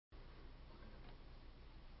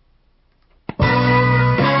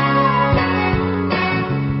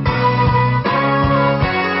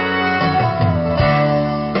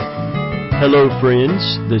Hello, friends.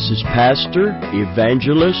 This is Pastor,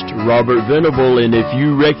 Evangelist Robert Venable, and if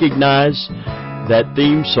you recognize that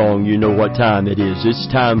theme song, you know what time it is. It's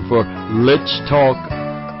time for Let's Talk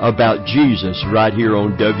About Jesus right here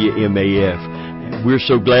on WMAF. We're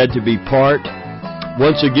so glad to be part,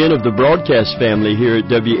 once again, of the broadcast family here at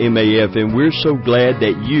WMAF, and we're so glad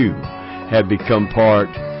that you have become part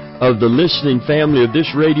of the listening family of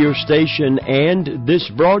this radio station and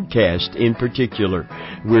this broadcast in particular.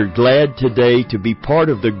 We're glad today to be part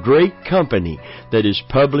of the great company that is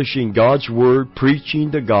publishing God's Word,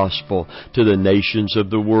 preaching the gospel to the nations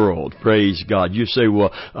of the world. Praise God. You say,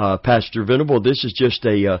 well, Pastor Venable, this is just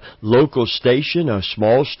a local station, a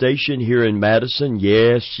small station here in Madison.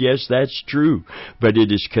 Yes, that's true. But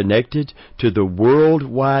it is connected to the World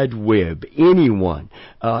Wide Web. Anyone,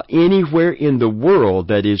 anywhere in the world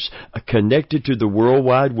that is connected to the World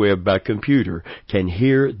Wide Web by computer can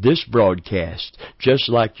hear this broadcast just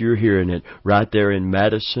like you're hearing it right there in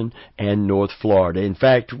Madison and North Florida. In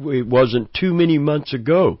fact, it wasn't too many months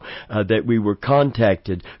ago that we were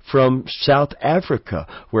contacted from South Africa,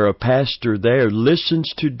 where a pastor there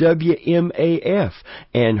listens to WMAF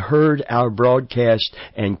and heard our broadcast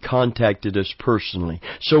and contacted us personally.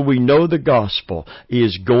 So we know the gospel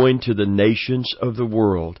is going to the nations of the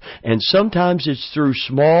world. And sometimes it's through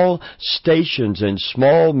small stations and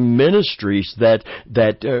small ministries that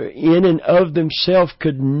in and of themselves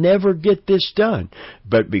could never get this done.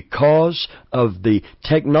 But because of the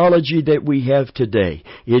technology that we have today,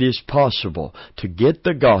 it is possible to get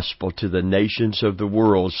the gospel to the nations of the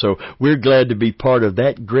world. So we're glad to be part of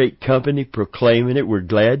that great company proclaiming it. We're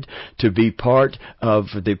glad to be part of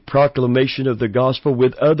the proclamation of the gospel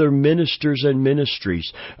with other ministers and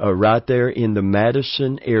ministries right there in the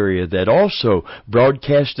Madison area that also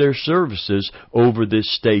broadcast their services over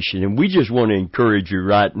this station. And we just want to encourage you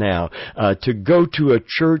right now to go to a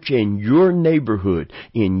church in your neighborhood,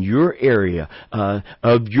 in your area,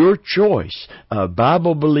 of your choice, a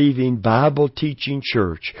Bible-believing, Bible-teaching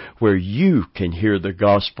church where you can hear the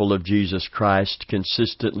gospel of Jesus Christ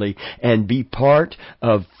consistently and be part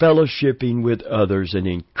of fellowshipping with others and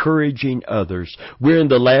encouraging others. We're in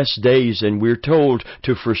the last days, and we're told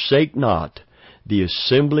to forsake not the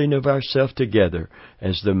assembling of ourselves together,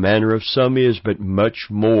 as the manner of some is, but much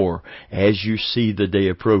more as you see the day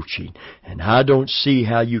approaching. And I don't see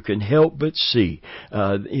how you can help but see,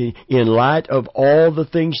 in light of all the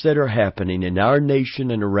things that are happening in our nation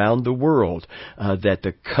and around the world, that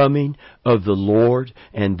the coming of the Lord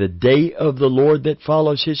and the day of the Lord that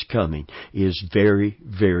follows His coming is very,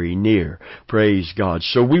 very near. Praise God.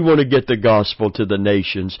 So we want to get the gospel to the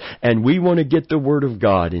nations, and we want to get the Word of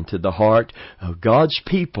God into the heart of God's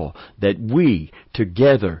people, that we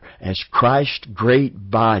together as Christ's great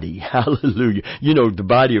body, hallelujah. You know, the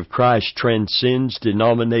body of Christ transcends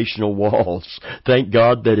denominational walls. Thank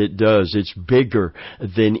God that it does. It's bigger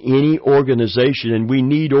than any organization, and we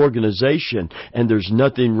need organization, and there's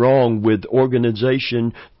nothing wrong with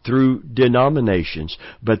organization through denominations.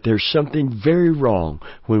 But there's something very wrong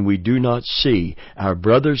when we do not see our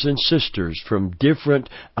brothers and sisters from different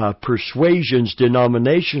persuasions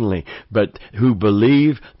denominationally, but who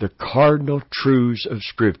believe the cardinal truths of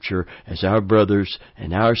Scripture as our brothers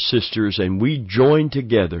and our sisters, and we join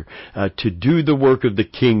together to do the work of the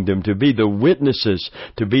kingdom, to be the witnesses,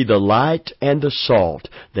 to be the light and the salt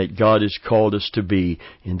that God has called us to be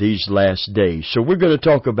in these last days. So we're going to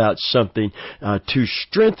talk about something to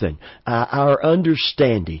strengthen our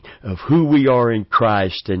understanding of who we are in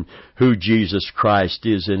Christ and who Jesus Christ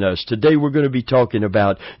is in us. Today we're going to be talking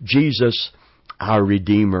about Jesus, our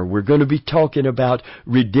Redeemer. We're going to be talking about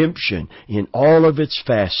redemption in all of its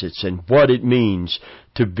facets and what it means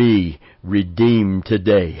to be redeemed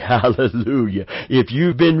today. Hallelujah. If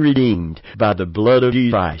you've been redeemed by the blood of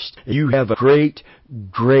Jesus Christ, you have a great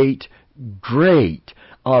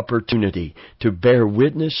opportunity to bear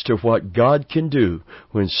witness to what God can do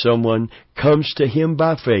when someone comes to Him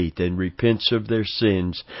by faith and repents of their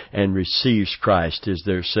sins and receives Christ as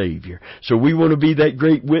their Savior. So we want to be that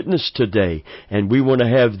great witness today, and we want to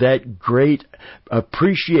have that great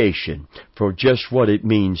appreciation for just what it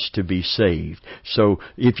means to be saved. So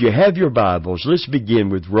if you have your Bibles, let's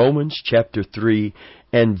begin with Romans chapter 3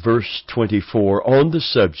 and verse 24 on the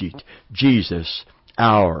subject, Jesus,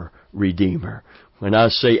 our Redeemer. When I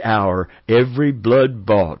say our, every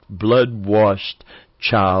blood-bought, blood-washed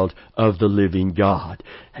child of the living God.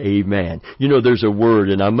 Amen. You know, there's a word,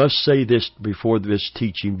 and I must say this before this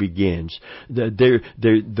teaching begins.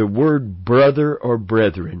 The word brother or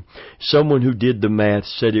brethren, someone who did the math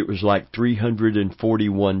said it was like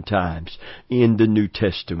 341 times in the New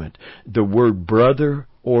Testament. The word brother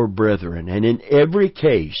or brethren. And in every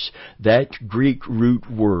case, that Greek root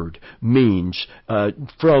word means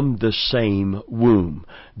from the same womb.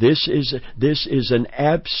 This is an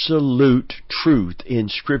absolute truth in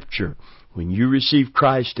Scripture. When you receive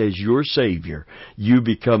Christ as your Savior, you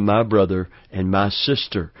become my brother and my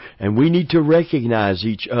sister. And we need to recognize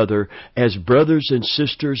each other as brothers and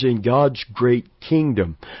sisters in God's great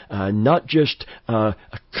kingdom. Not just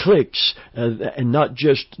cliques, and not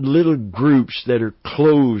just little groups that are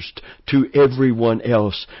closed to everyone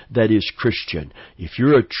else that is Christian. If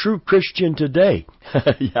you're a true Christian today,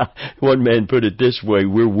 yeah, one man put it this way,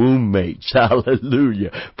 we're womb mates.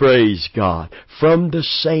 Hallelujah. Praise God. From the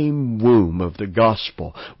same womb of the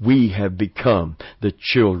gospel, we have become the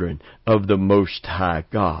children of the Most High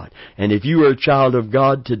God. And if you are a child of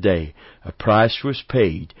God today, a price was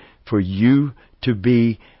paid for you to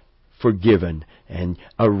be forgiven, and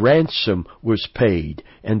a ransom was paid.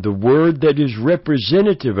 And the word that is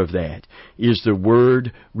representative of that is the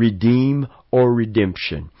word redeem or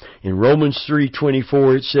redemption. In Romans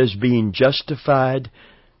 3:24 it says, being justified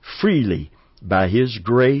freely by His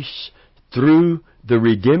grace through the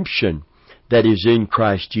redemption that is in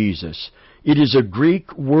Christ Jesus. It is a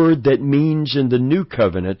Greek word that means in the New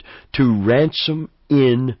Covenant to ransom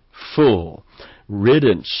in full.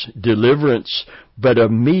 Riddance, deliverance, but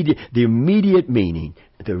the immediate meaning,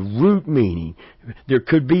 the root meaning, there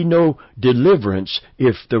could be no deliverance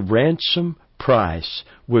if the ransom price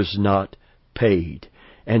was not paid.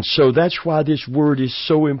 And so that's why this word is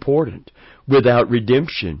so important. Without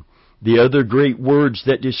redemption, the other great words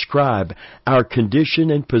that describe our condition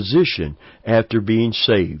and position after being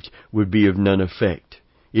saved would be of none effect.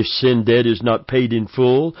 If sin debt is not paid in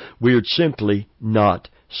full, we are simply not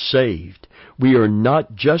saved. We are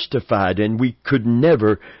not justified, and we could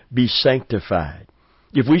never be sanctified.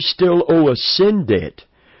 If we still owe a sin debt,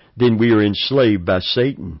 then we are enslaved by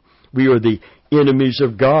Satan. We are the enemies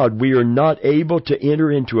of God. We are not able to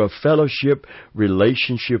enter into a fellowship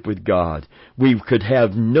relationship with God. We could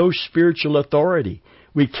have no spiritual authority.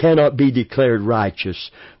 We cannot be declared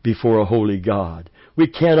righteous before a holy God. We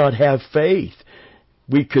cannot have faith.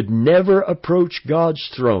 We could never approach God's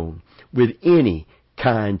throne with any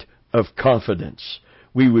kind of confidence.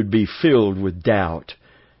 We would be filled with doubt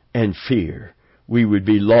and fear. We would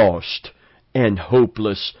be lost and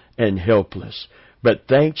hopeless and helpless. But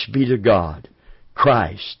thanks be to God,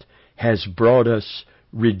 Christ has brought us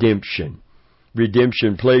redemption.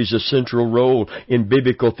 Redemption plays a central role in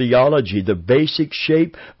biblical theology. The basic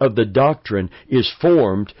shape of the doctrine is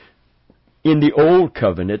formed in the Old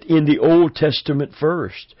Covenant, in the Old Testament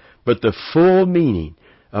first. But the full meaning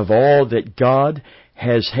of all that God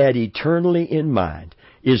has had eternally in mind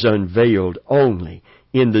is unveiled only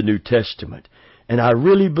in the New Testament. And I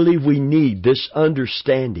really believe we need this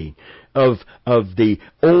understanding of the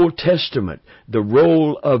Old Testament, the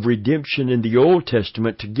role of redemption in the Old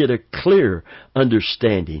Testament, to get a clear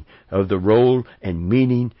understanding of the role and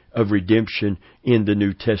meaning of redemption in the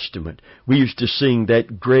New Testament. We used to sing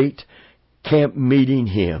that great camp meeting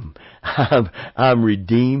hymn, I'm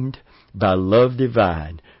redeemed by love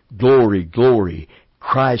divine. Glory, glory,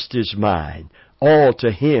 Christ is mine. All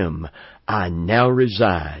to Him I now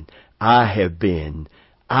resign. I have been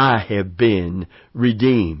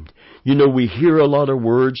redeemed. You know, we hear a lot of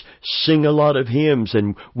words, sing a lot of hymns,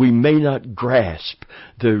 and we may not grasp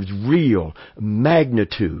the real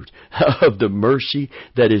magnitude of the mercy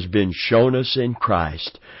that has been shown us in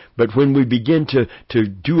Christ. But when we begin to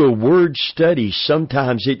do a word study,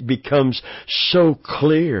 sometimes it becomes so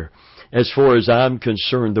clear. As far as I'm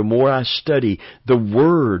concerned, the more I study the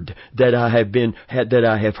Word that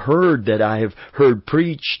I have heard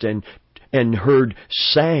preached and heard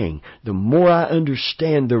sang, the more I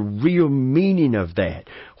understand the real meaning of that,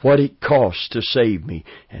 what it costs to save me,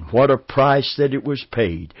 and what a price that it was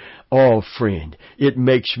paid. Oh, friend, it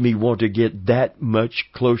makes me want to get that much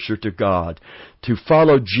closer to God, to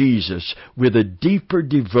follow Jesus with a deeper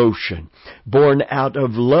devotion, born out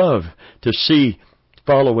of love, to see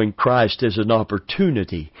following Christ as an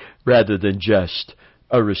opportunity rather than just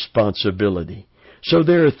a responsibility. So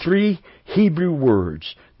there are 3 Hebrew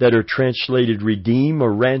words that are translated redeem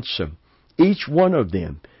or ransom. Each one of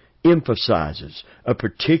them emphasizes a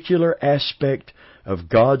particular aspect of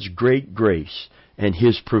God's great grace and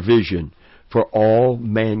His provision for all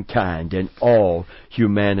mankind and all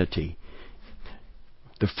humanity.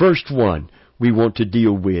 The first one we want to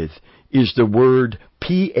deal with is the word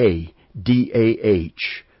P-A-D-A-H.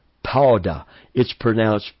 Pada. It's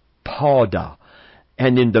pronounced Pada.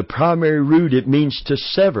 And in the primary root, it means to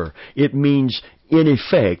sever. It means, in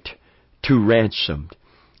effect, to ransom.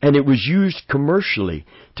 And it was used commercially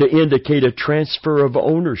to indicate a transfer of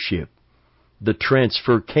ownership. The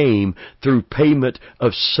transfer came through payment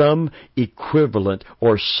of some equivalent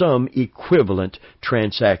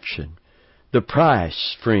transaction. The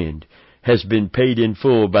price, friend, has been paid in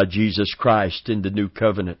full by Jesus Christ in the new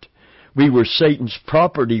covenant. We were Satan's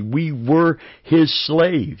property. We were his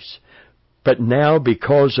slaves. But now,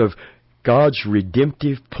 because of God's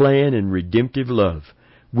redemptive plan and redemptive love,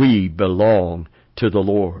 we belong to the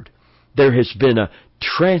Lord. There has been a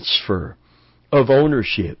transfer of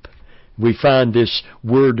ownership. We find this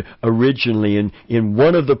word originally in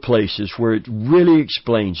one of the places where it really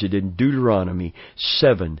explains it, in Deuteronomy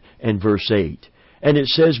 7 and verse 8. And it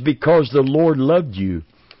says, because the Lord loved you,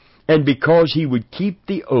 and because he would keep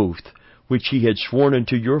the oath which he had sworn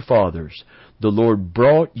unto your fathers, the Lord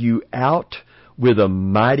brought you out with a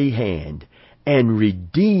mighty hand, and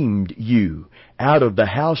redeemed you out of the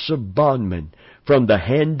house of bondmen, from the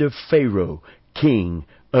hand of Pharaoh, king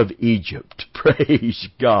of Egypt. Praise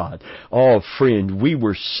God. Oh, friend, we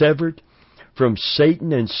were severed from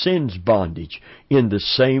Satan and sin's bondage in the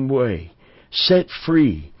same way, set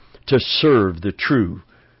free to serve the true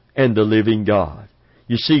and the living God.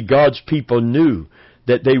 You see, God's people knew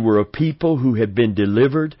that they were a people who had been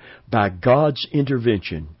delivered by God's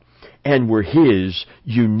intervention and were his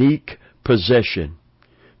unique possession.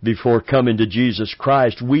 Before coming to Jesus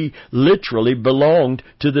Christ, we literally belonged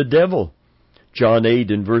to the devil. John 8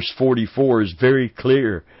 and verse 44 is very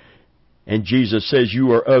clear. And Jesus says,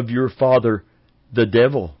 you are of your father, the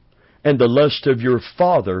devil, and the lust of your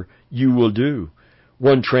father you will do.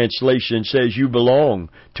 One translation says you belong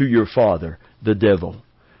to your father, the devil.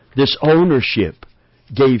 This ownership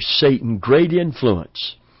gave Satan great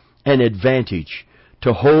influence and advantage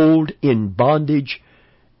to hold in bondage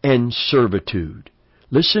and servitude.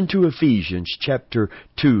 Listen to Ephesians chapter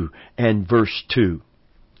 2 and verse 2.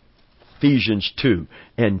 Ephesians 2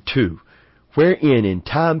 and 2. Wherein in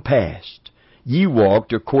time past ye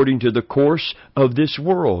walked according to the course of this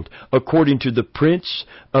world, according to the prince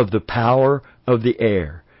of the power of the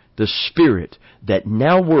air, the spirit that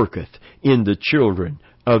now worketh in the children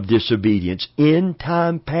of disobedience. In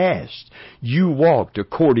time past, you walked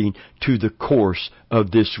according to the course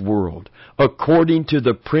of this world, according to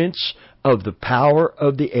the prince of the power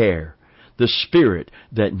of the air, the spirit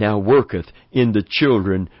that now worketh in the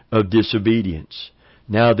children of disobedience.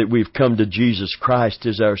 Now that we've come to Jesus Christ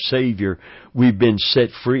as our Savior, we've been set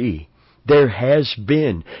free. There has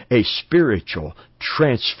been a spiritual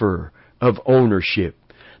transfer of ownership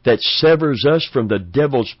that severs us from the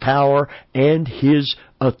devil's power and his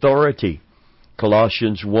authority.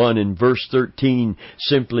 Colossians 1 and verse 13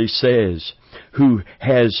 simply says, who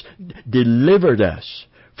has delivered us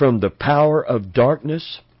from the power of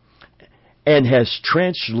darkness and has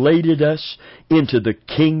translated us into the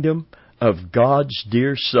kingdom of God's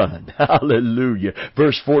dear Son. Hallelujah.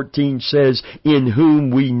 Verse 14 says, in whom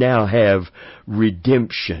we now have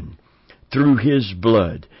redemption through his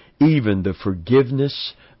blood, even the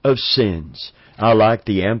forgiveness of sins. I like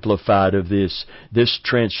the Amplified of this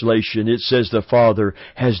translation. It says the Father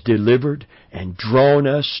has delivered and drawn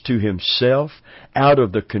us to himself out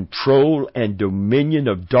of the control and dominion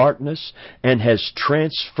of darkness and has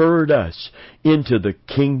transferred us into the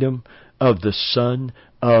kingdom of the Son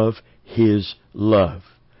of his love.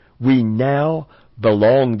 We now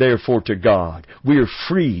belong therefore to God. We are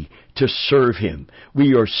free to serve him.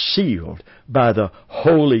 We are sealed by the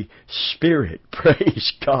Holy Spirit.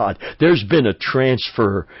 Praise God. There's been a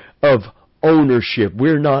transfer of ownership.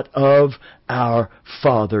 We're not of our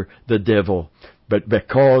father, the devil. But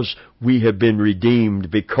because we have been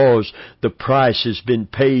redeemed, because the price has been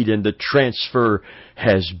paid and the transfer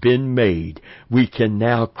has been made, we can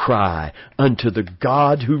now cry unto the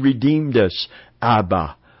God who redeemed us,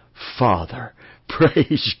 Abba, Father.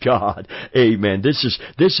 Praise God. Amen. This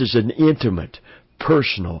is an intimate,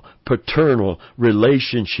 personal, paternal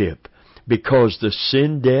relationship because the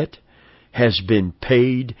sin debt has been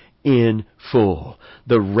paid in full.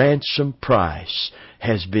 The ransom price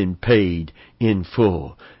has been paid in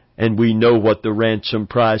full. And we know what the ransom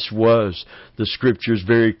price was. The Scripture is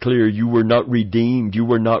very clear. You were not redeemed. You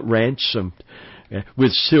were not ransomed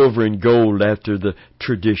with silver and gold after the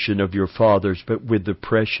tradition of your fathers, but with the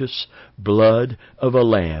precious blood of a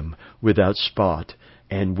lamb without spot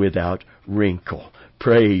and without wrinkle.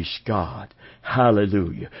 Praise God.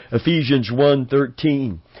 Hallelujah. Ephesians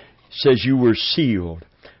 1:13 says you were sealed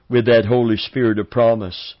with that Holy Spirit of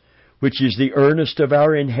promise, which is the earnest of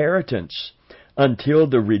our inheritance, until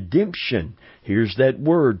the redemption, here's that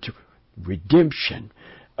word, redemption,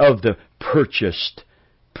 of the purchased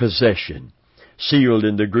possession. Sealed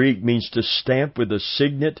in the Greek means to stamp with a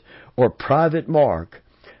signet or private mark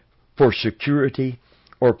for security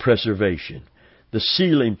or preservation. The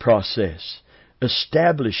sealing process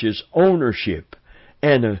establishes ownership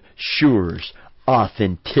and assures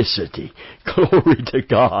authenticity. Glory to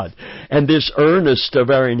God. And this earnest of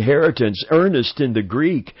our inheritance, earnest in the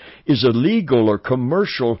Greek, is a legal or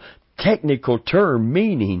commercial technical term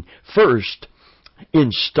meaning, first,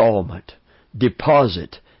 installment,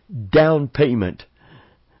 deposit, down payment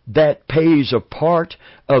that pays a part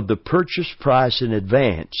of the purchase price in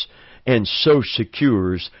advance and so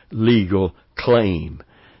secures legal claim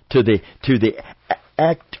to the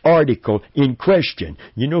article in question.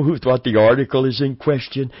 You know what the article is in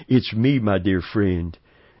question? It's me, my dear friend,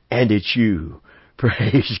 and it's you.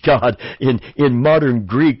 Praise God. In modern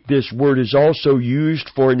Greek, this word is also used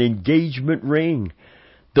for an engagement ring.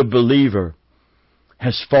 The believer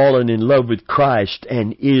has fallen in love with Christ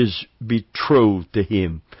and is betrothed to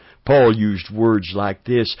Him. Paul used words like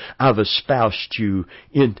this: I've espoused you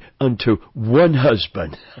unto one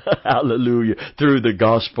husband, hallelujah, through the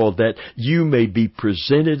gospel, that you may be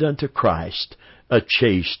presented unto Christ, a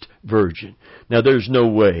chaste virgin. Now there's no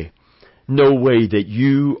way that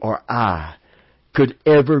you or I could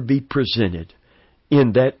ever be presented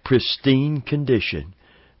in that pristine condition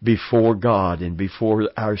before God and before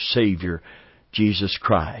our Savior, Jesus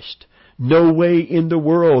Christ. No way in the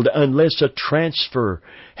world, unless a transfer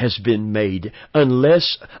has been made,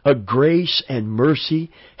 unless a grace and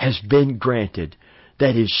mercy has been granted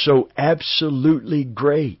that is so absolutely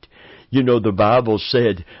great. You know, the Bible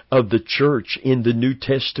said of the church in the New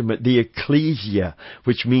Testament, the ecclesia,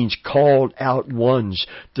 which means called out ones,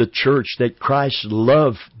 the church, that Christ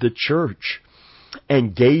loved the church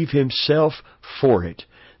and gave Himself for it,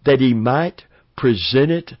 that He might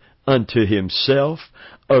present it unto Himself,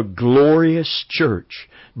 a glorious church,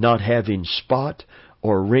 not having spot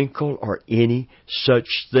or wrinkle or any such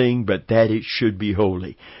thing, but that it should be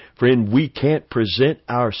holy. Friend, we can't present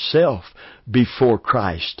ourselves before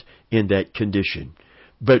Christ in that condition,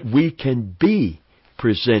 but we can be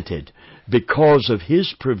presented because of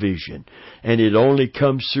His provision, and it only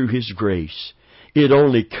comes through His grace. It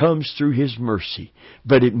only comes through His mercy,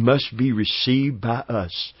 but it must be received by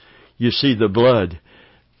us. You see, the blood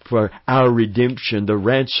for our redemption, the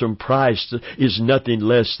ransom price, is nothing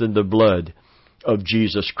less than the blood of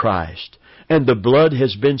Jesus Christ. And the blood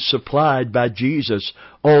has been supplied by Jesus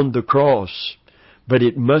on the cross, but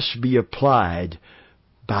it must be applied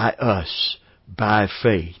by us, by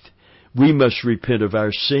faith. We must repent of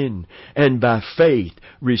our sin, and by faith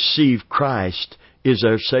receive Christ as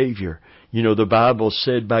our Savior. You know, the Bible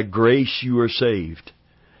said, by grace you are saved,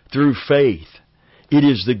 through faith. It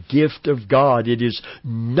is the gift of God. It is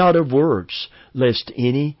not of works, lest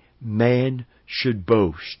any man should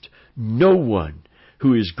boast. No one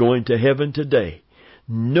who is going to heaven today,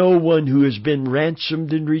 no one who has been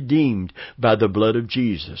ransomed and redeemed by the blood of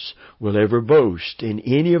Jesus will ever boast in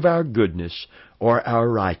any of our goodness or our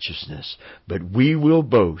righteousness. But we will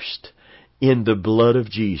boast in the blood of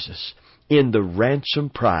Jesus, in the ransom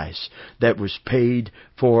price that was paid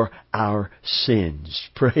for our sins.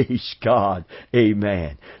 Praise God.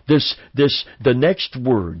 Amen. The next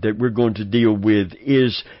word that we're going to deal with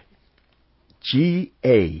is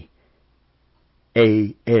G-A-A-L.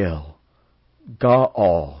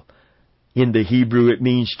 Ga'al. In the Hebrew, it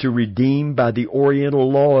means to redeem by the Oriental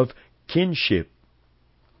law of kinship.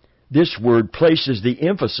 This word places the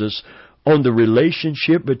emphasis on the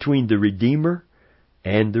relationship between the Redeemer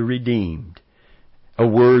and the redeemed. A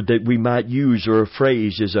word that we might use, or a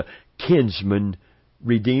phrase, is a kinsman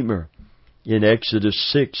redeemer. In Exodus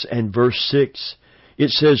 6 and verse 6, it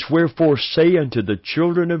says, Wherefore say unto the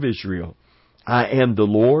children of Israel, I am the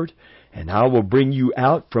Lord, and I will bring you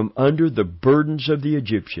out from under the burdens of the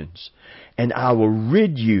Egyptians, and I will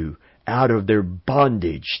rid you out of their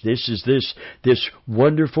bondage. This is this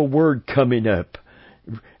wonderful word coming up.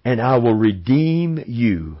 And I will redeem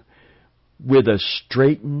you with a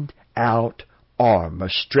straightened out arm, a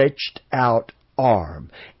stretched out arm,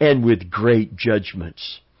 and with great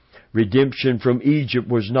judgments. Redemption from Egypt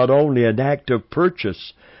was not only an act of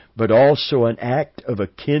purchase, but also an act of a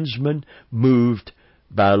kinsman moved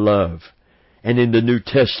by love. And in the New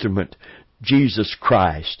Testament, Jesus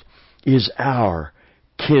Christ is our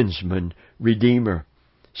kinsman redeemer.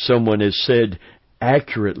 Someone has said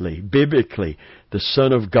accurately, biblically, the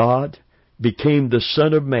Son of God became the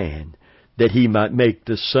Son of Man, that He might make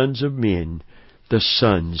the sons of men the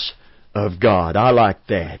sons of God. I like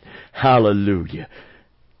that. Hallelujah.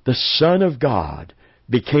 The Son of God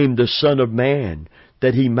became the Son of Man,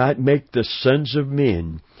 that He might make the sons of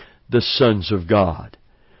men the sons of God.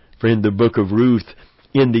 Friend, the book of Ruth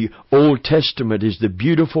in the Old Testament is the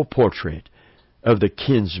beautiful portrait of the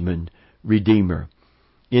kinsman redeemer.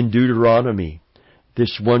 In Deuteronomy,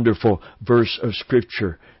 this wonderful verse of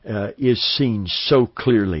Scripture is seen so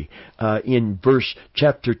clearly in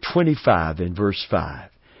chapter 25 and verse 5.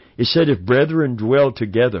 It said, "If brethren dwell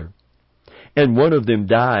together, and one of them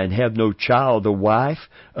die and have no child, the wife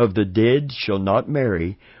of the dead shall not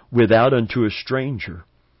marry without unto a stranger.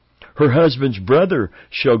 Her husband's brother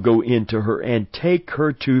shall go into her and take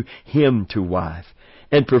her to him to wife,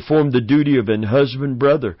 and perform the duty of an husband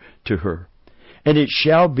brother to her. And it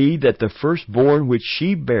shall be that the firstborn which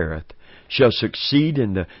she beareth shall succeed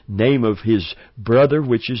in the name of his brother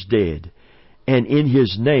which is dead, and in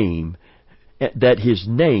his name, that his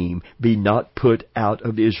name be not put out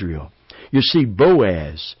of Israel." You see,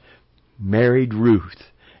 Boaz married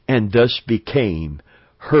Ruth, and thus became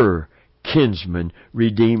her kinsman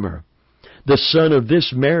redeemer. The son of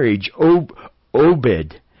this marriage,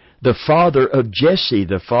 Obed, the father of Jesse,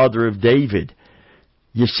 the father of David.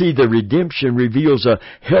 You see, the redemption reveals a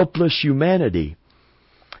helpless humanity,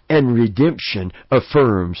 and redemption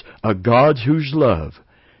affirms a God whose love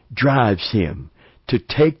drives Him to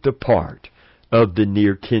take the part of the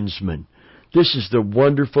near kinsman. This is the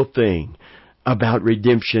wonderful thing about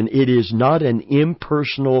redemption. It is not an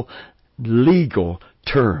impersonal, legal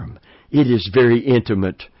term. It is very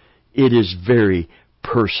intimate. It is very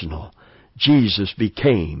personal. Jesus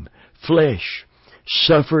became flesh,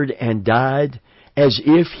 suffered and died as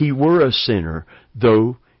if He were a sinner,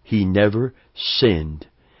 though He never sinned.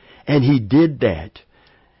 And He did that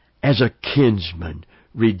as a kinsman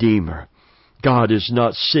redeemer. God is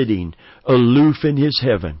not sitting aloof in His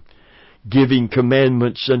heaven, giving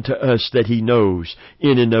commandments unto us that He knows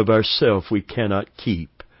in and of ourselves we cannot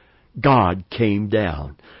keep. God came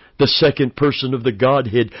down. The second person of the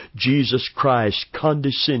Godhead, Jesus Christ,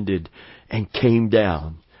 condescended and came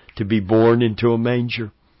down to be born into a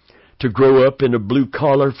manger, to grow up in a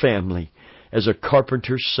blue-collar family as a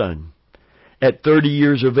carpenter's son. At 30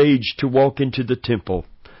 years of age, to walk into the temple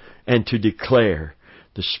and to declare,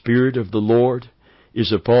 "The Spirit of the Lord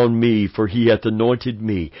is upon me, for He hath anointed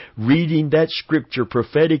me," reading that scripture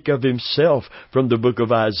prophetic of Himself from the book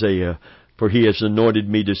of Isaiah, "For He has anointed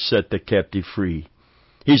me to set the captive free.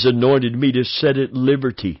 He's anointed me to set at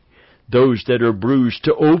liberty those that are bruised,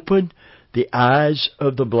 to open the eyes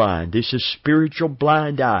of the blind." This is spiritual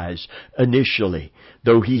blind eyes initially.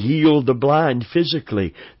 Though He healed the blind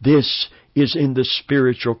physically, this is in the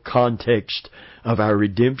spiritual context of our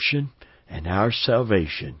redemption and our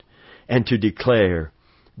salvation. And to declare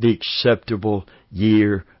the acceptable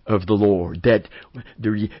year of the Lord.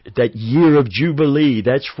 That year of Jubilee,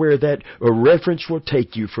 that's where that reference will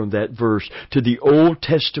take you from that verse to the Old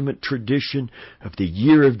Testament tradition of the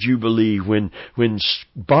year of Jubilee, when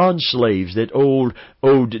bond slaves that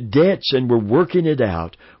owed debts and were working it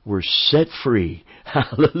out were set free.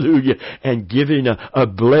 Hallelujah. And given a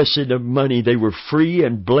blessing of money. They were free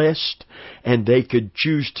and blessed, and they could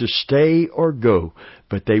choose to stay or go,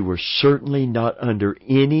 but they were certainly not under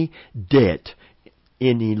any debt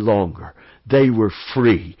any longer. They were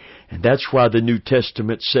free. And that's why the New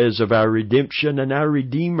Testament says of our redemption and our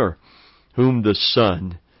Redeemer, "Whom the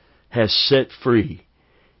Son has set free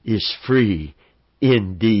is free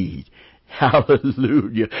indeed."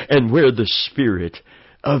 Hallelujah. And where the Spirit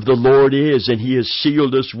of the Lord is, and He has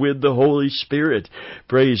sealed us with the Holy Spirit.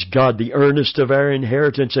 Praise God, the earnest of our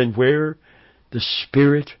inheritance. And where the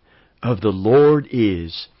Spirit of the Lord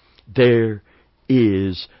is, there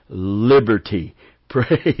is liberty.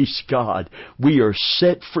 Praise God. We are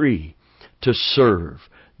set free to serve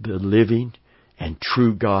the living and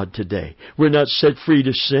true God today. We're not set free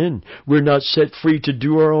to sin. We're not set free to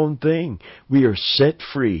do our own thing. We are set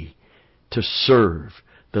free to serve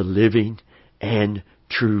the living and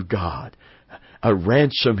true God. A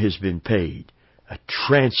ransom has been paid. A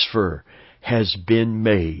transfer has been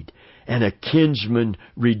made. And a kinsman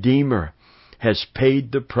redeemer has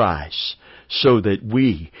paid the price so that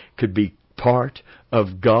we could be part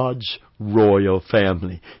of God's royal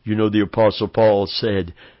family. You know, the Apostle Paul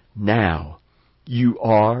said, "Now you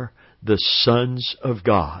are the sons of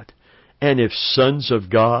God. And if sons of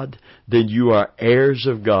God, then you are heirs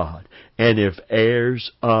of God. And if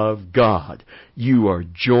heirs of God, you are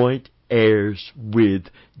joint heirs with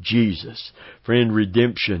Jesus." Friend,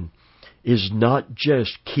 redemption is not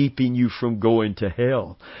just keeping you from going to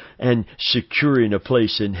hell and securing a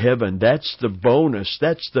place in heaven. That's the bonus.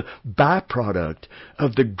 That's the byproduct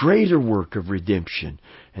of the greater work of redemption.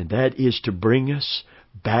 And that is to bring us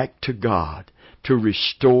back to God, to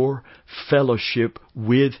restore fellowship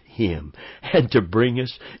with Him, and to bring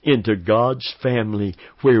us into God's family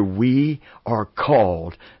where we are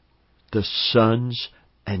called the sons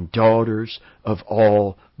and daughters of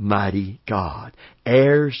Almighty God,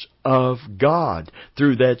 heirs of God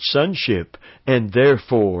through that sonship, and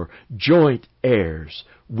therefore joint heirs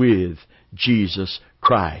with Jesus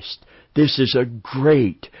Christ. This is a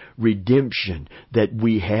great redemption that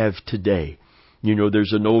we have today. You know,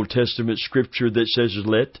 there's an Old Testament scripture that says,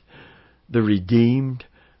 "Let the redeemed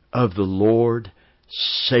of the Lord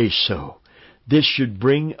say so." This should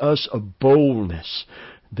bring us a boldness.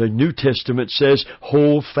 The New Testament says,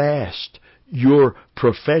 "Hold fast your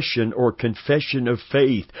profession or confession of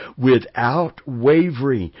faith without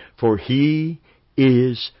wavering, for He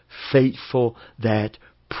is faithful that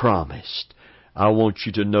promised." I want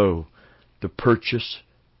you to know the purchase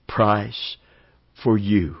price for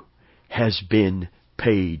you has been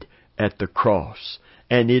paid at the cross,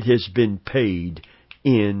 and it has been paid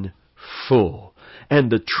in full. And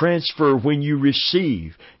the transfer, when you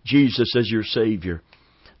receive Jesus as your Savior,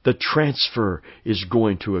 the transfer is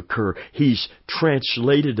going to occur. He's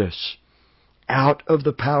translated us out of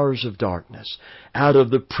the powers of darkness, out of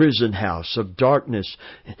the prison house of darkness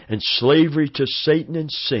and slavery to Satan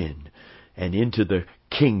and sin, and into the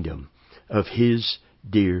kingdom of His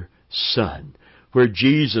dear Son, where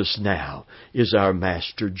Jesus now is our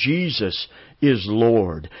Master. Jesus is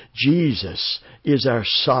Lord. Jesus is our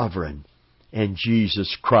Sovereign. And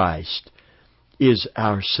Jesus Christ is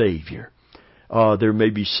our Savior. There may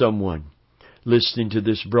be someone listening to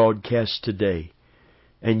this broadcast today,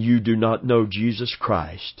 and you do not know Jesus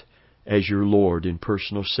Christ as your Lord and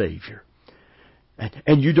personal Savior.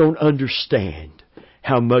 And you don't understand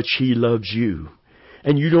how much He loves you.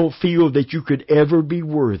 And you don't feel that you could ever be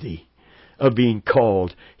worthy of being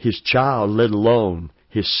called His child, let alone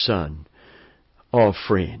His son. Oh,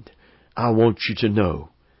 friend, I want you to know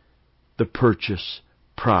the purchase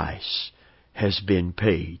price has been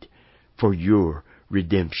paid for your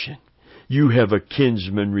redemption. You have a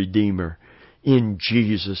kinsman redeemer in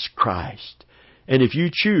Jesus Christ. And if you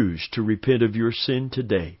choose to repent of your sin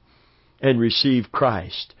today and receive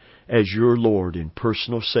Christ as your Lord and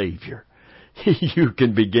personal Savior, you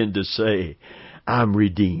can begin to say, "I'm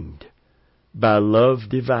redeemed by love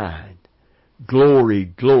divine. Glory,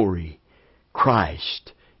 glory,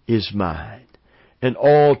 Christ is mine. And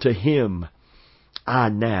all to Him I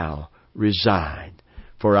now resign.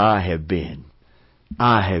 For I have been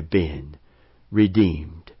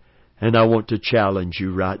redeemed." And I want to challenge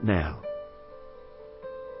you right now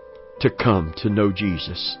to come to know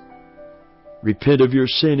Jesus. Repent of your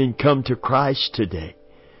sin and come to Christ today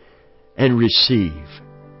and receive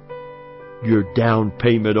your down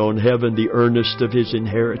payment on heaven, the earnest of His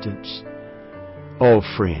inheritance. Oh,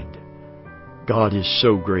 friend, God is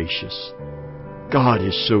so gracious. God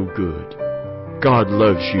is so good. God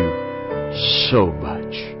loves you so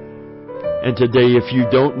much. And today, if you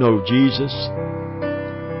don't know Jesus,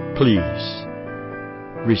 please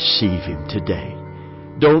receive Him today.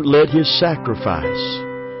 Don't let His sacrifice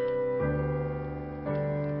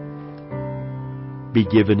be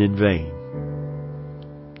given in vain.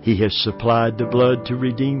 He has supplied the blood to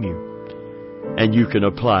redeem you, and you can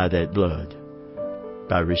apply that blood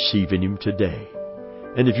by receiving Him today.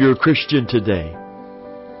 And if you're a Christian today,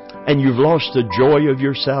 and you've lost the joy of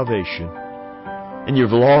your salvation, and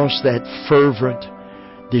you've lost that fervent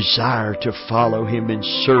desire to follow Him and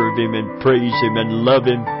serve Him and praise Him and love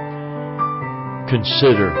Him,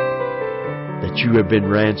 consider that you have been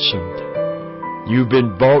ransomed. You've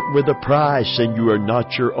been bought with a price, and you are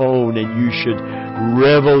not your own, and you should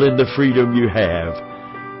revel in the freedom you have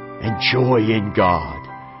and joy in God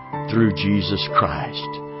through Jesus Christ.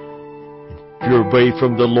 If you're away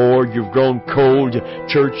from the Lord, you've grown cold,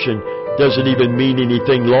 church, and doesn't even mean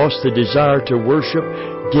anything, lost the desire to worship,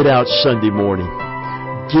 get out Sunday morning.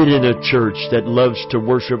 Get in a church that loves to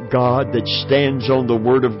worship God, that stands on the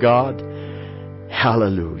Word of God.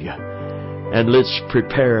 Hallelujah. And let's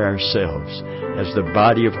prepare ourselves as the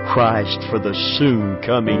body of Christ for the soon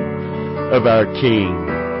coming of our King,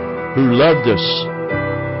 who loved us,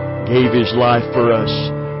 gave His life for us,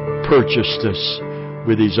 purchased us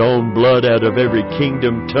with His own blood out of every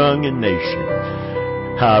kingdom, tongue, and nation.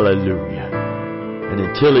 Hallelujah. And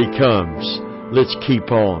until He comes, let's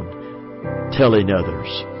keep on telling others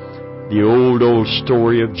the old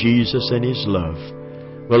story of Jesus and His love.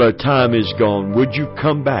 Well, our time is gone. Would you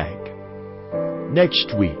come back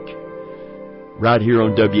next week, right here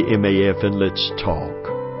on WMAF, and let's talk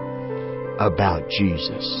about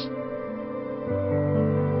Jesus.